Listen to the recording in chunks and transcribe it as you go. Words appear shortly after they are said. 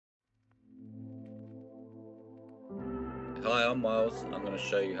Hi, I'm Miles, and I'm going to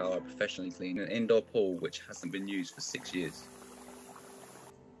show you how I professionally clean an indoor pool which hasn't been used for 6 years.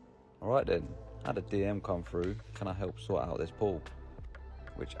 Alright then, I had a DM come through, can I help sort out this pool?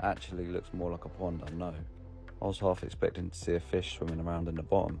 Which actually looks more like a pond, I know. I was half expecting to see a fish swimming around in the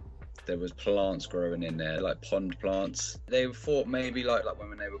bottom. There was plants growing in there, like pond plants. They thought maybe like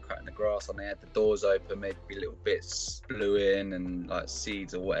when they were cutting the grass and they had the doors open, maybe little bits blew in and like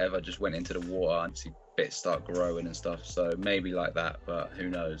seeds or whatever just went into the water and see bits start growing and stuff. So maybe like that, but who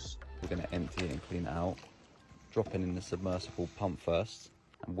knows. We're going to empty it and clean it out, dropping in the submersible pump first,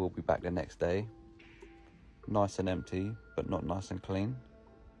 and we'll be back the next day. Nice and empty, but not nice and clean.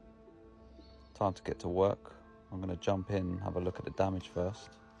 Time to get to work. I'm going to jump in and have a look at the damage first.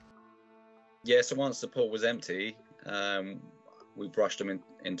 Yeah, so once the pool was empty, we brushed them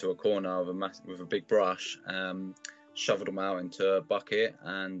into a corner with a big brush, shoveled them out into a bucket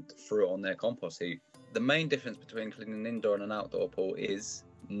and threw it on their compost heap. The main difference between cleaning an indoor and an outdoor pool is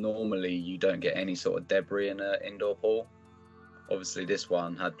normally you don't get any sort of debris in an indoor pool. Obviously this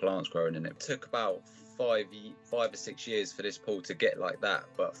one had plants growing in it. It took about 5 or 6 years for this pool to get like that,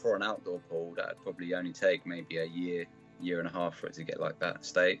 but for an outdoor pool that would probably only take maybe a year and a half for it to get like that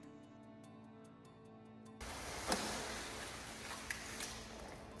state.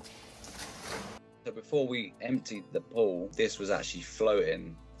 So before we emptied the pool, this was actually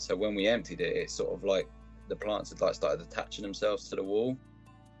floating. So when we emptied it, it's sort of like the plants had like started attaching themselves to the wall.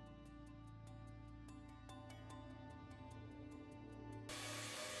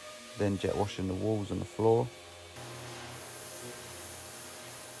 Then jet washing the walls and the floor.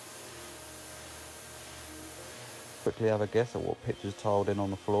 Quickly have a guess at what pictures tiled in on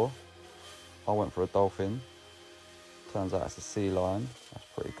the floor. I went for a dolphin. Turns out it's a sea lion. That's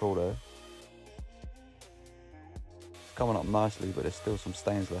pretty cool though. It's coming up nicely, but there's still some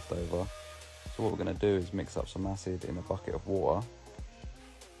stains left over. So what we're going to do is mix up some acid in a bucket of water.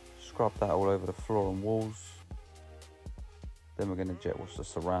 Scrub that all over the floor and walls. Then we're going to jet wash the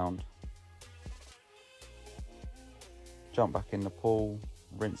surround. Jump back in the pool,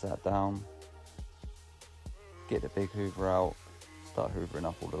 rinse that down. Get the big hoover out, start hoovering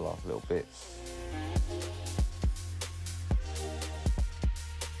up all the last little bits.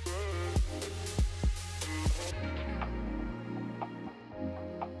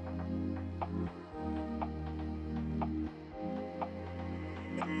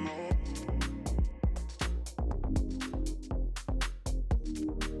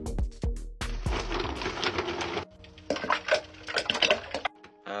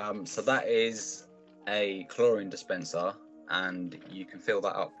 So that is a chlorine dispenser, and you can fill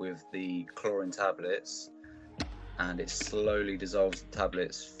that up with the chlorine tablets, and it slowly dissolves the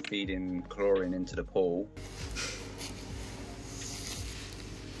tablets, feeding chlorine into the pool.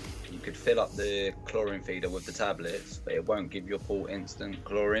 You could fill up the chlorine feeder with the tablets, but it won't give your pool instant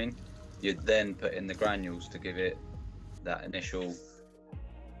chlorine. You'd then put in the granules to give it that initial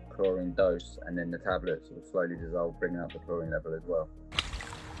chlorine dose, and then the tablets will slowly dissolve, bringing up the chlorine level as well.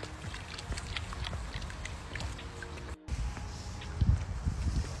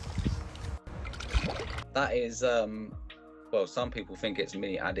 That is, well, some people think it's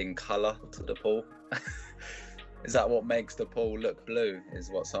me adding colour to the pool. Is that what makes the pool look blue, is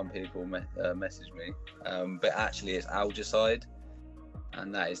what some people message me. But actually it's algicide,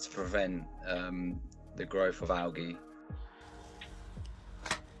 and that is to prevent the growth of algae.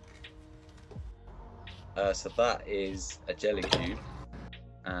 So that is a jelly cube,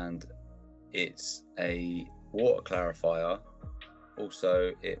 and it's a water clarifier.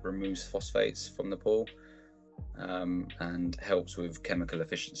 Also, it removes phosphates from the pool and helps with chemical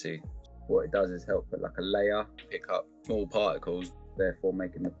efficiency. What it does is help put like a layer, pick up small particles, therefore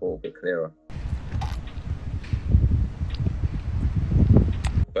making the pool a bit clearer.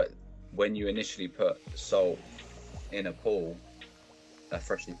 But when you initially put salt in a pool, a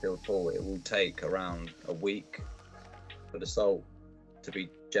freshly filled pool, it will take around a week for the salt to be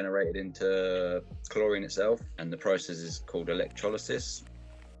generated into chlorine itself, and the process is called electrolysis.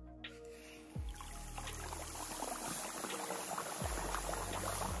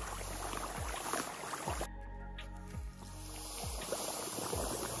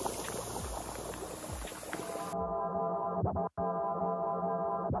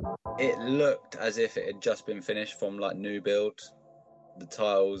 It looked as if it had just been finished from like new build. The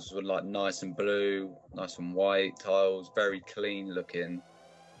tiles were like nice and blue, nice and white tiles, very clean looking.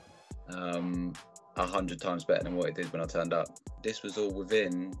 100 times better than what it did when I turned up. This was all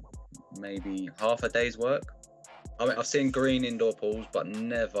within maybe half a day's work. I mean, I've seen green indoor pools, but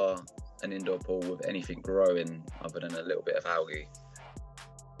never an indoor pool with anything growing other than a little bit of algae.